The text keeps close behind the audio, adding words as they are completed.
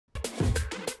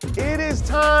It is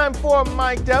time for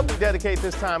Mic'd Up. We dedicate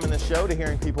this time in the show to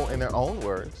hearing people in their own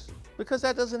words, because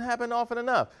that doesn't happen often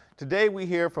enough. Today we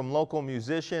hear from local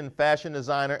musician, fashion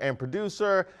designer, and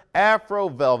producer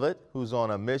AfroVelvet, who's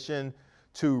on a mission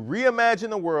to reimagine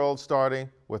the world, starting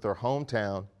with her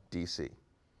hometown, D.C.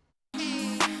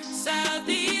 Who's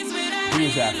AfroVelvet? Who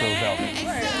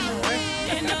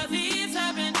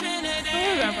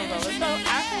is AfroVelvet? So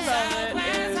AfroVelvet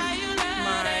is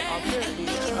my alter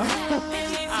ego.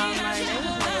 My name is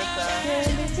Melissa.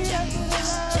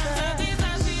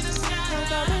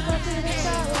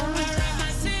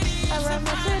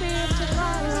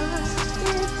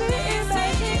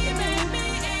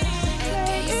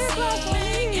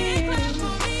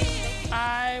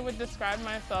 I would describe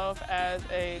myself as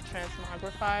a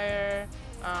transmogrifier,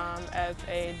 as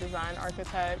a design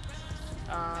architect,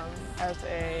 as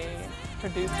a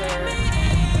producer.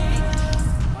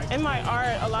 In my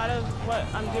art, a lot of what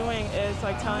I'm doing is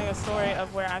like telling a story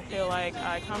of where I feel like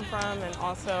I come from and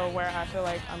also where I feel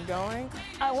like I'm going.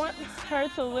 I want her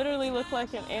to literally look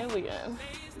like an alien.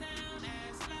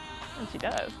 And she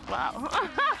does. Wow.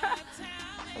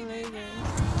 Amazing.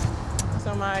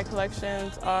 So my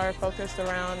collections are focused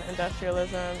around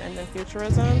industrialism and then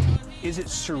futurism. Is it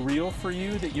surreal for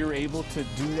you that you're able to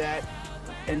do that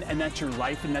and that's your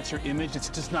life and that's your image? It's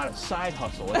just not a side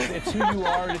hustle. It's who you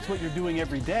are and it's what you're doing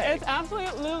every day. It's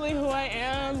absolutely who I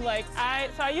am. Like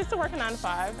so I used to work a 9 to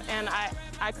 5 and I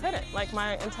couldn't. Like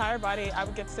my entire body, I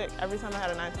would get sick every time I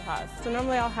had a 9 to 5. So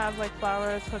normally I'll have like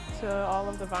flowers hooked to all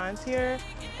of the vines here.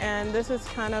 And this is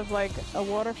kind of like a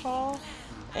waterfall.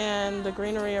 And the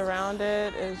greenery around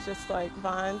it is just like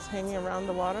vines hanging around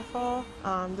the waterfall.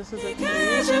 This is a tree.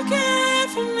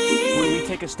 When we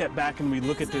take a step back and we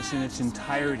look at this in its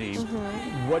entirety,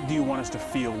 what do you want us to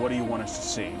feel? What do you want us to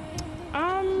see?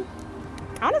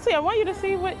 Honestly, I want you to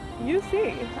see what you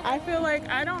see. I feel like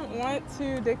I don't want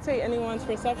to dictate anyone's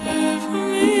perception.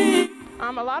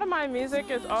 A lot of my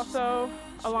music is also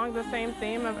along the same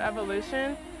theme of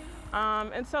evolution.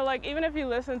 And so like even if you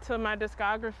listen to my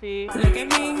discography, look at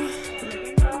me.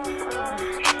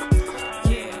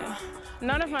 Yeah.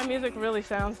 None of my music really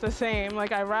sounds the same.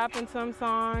 Like I rap in some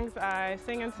songs, I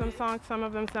sing in some songs, some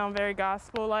of them sound very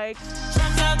gospel-like.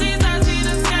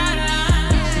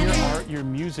 Your art, your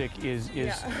music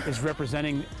is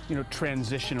representing, you know,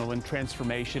 transitional and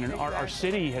transformation, and exactly. our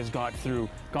city has gone through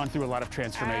a lot of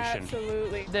transformation.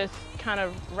 Absolutely. This kind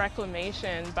of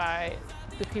reclamation by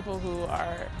the people who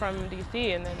are from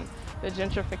DC, and then the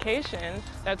gentrification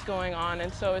that's going on,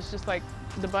 and so it's just like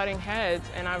the butting heads,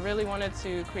 and I really wanted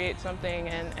to create something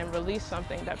and release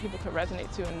something that people could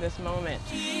resonate to in this moment.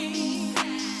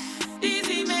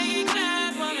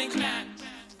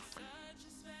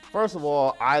 First of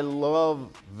all, I love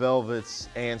Velvet's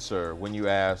answer when you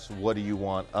ask, what do you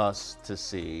want us to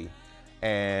see?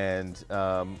 And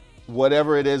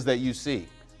whatever it is that you see.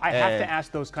 I have to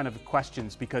ask those kind of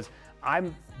questions because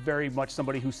I'm very much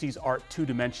somebody who sees art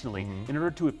two-dimensionally. In order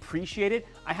to appreciate it,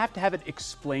 I have to have it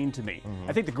explained to me.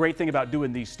 I think the great thing about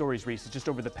doing these stories, Reese, is just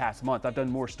over the past month, I've done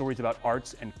more stories about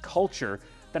arts and culture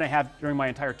than I have during my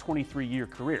entire 23-year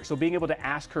career. So being able to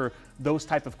ask her those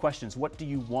type of questions, what do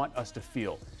you want us to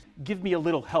feel? Give me a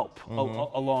little help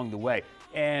along the way.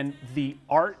 And the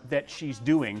art that she's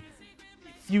doing,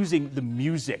 fusing the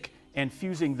music and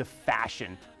fusing the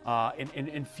fashion,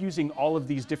 and fusing all of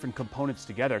these different components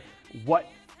together, what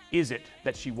is it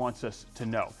that she wants us to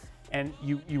know? And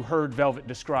you heard Velvet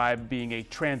describe being a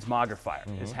transmogrifier,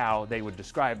 is how they would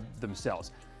describe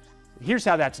themselves. Here's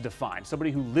how that's defined: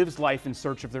 somebody who lives life in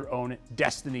search of their own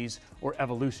destinies or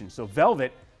evolution. So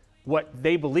Velvet, what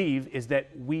they believe is that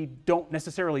we don't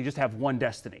necessarily just have one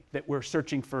destiny, that we're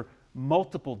searching for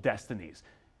multiple destinies.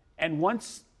 And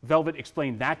once Velvet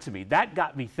explained that to me, that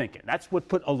got me thinking. That's what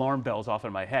put alarm bells off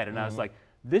in my head. And I was like,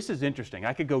 this is interesting.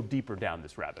 I could go deeper down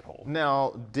this rabbit hole.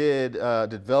 Now, did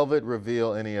Velvet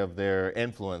reveal any of their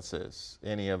influences,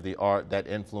 any of the art that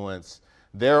influenced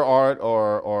their art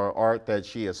or art that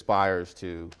she aspires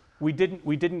to? We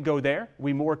didn't go there.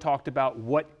 We more talked about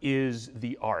what is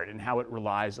the art and how it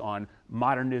relies on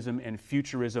modernism and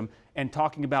futurism, and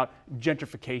talking about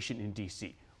gentrification in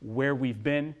DC, where we've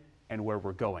been and where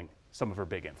we're going. Some of her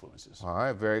big influences. All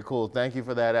right, very cool. Thank you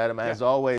for that, Adam. As always,